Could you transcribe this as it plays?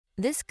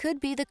This could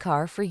be the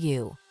car for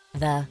you.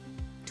 The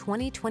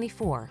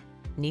 2024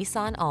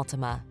 Nissan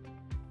Altima.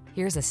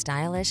 Here's a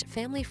stylish,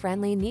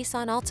 family-friendly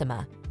Nissan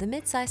Altima, the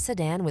midsize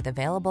sedan with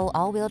available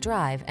all-wheel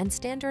drive and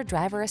standard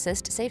driver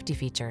assist safety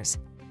features.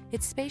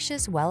 Its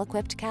spacious,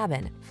 well-equipped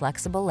cabin,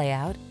 flexible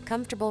layout,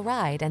 comfortable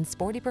ride, and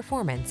sporty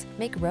performance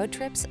make road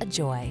trips a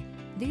joy.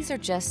 These are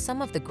just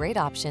some of the great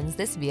options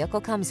this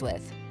vehicle comes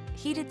with: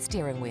 heated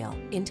steering wheel,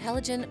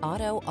 intelligent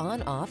auto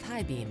on-off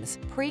high beams,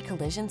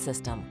 pre-collision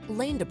system,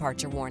 lane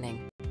departure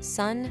warning,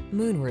 sun,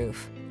 moonroof,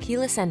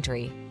 keyless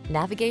entry,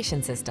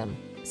 navigation system,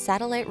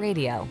 satellite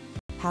radio,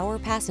 power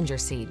passenger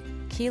seat,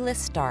 keyless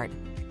start.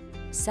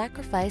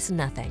 Sacrifice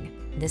nothing.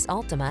 This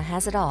Altima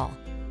has it all.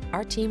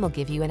 Our team will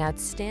give you an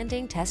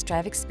outstanding test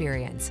drive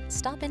experience.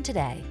 Stop in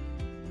today.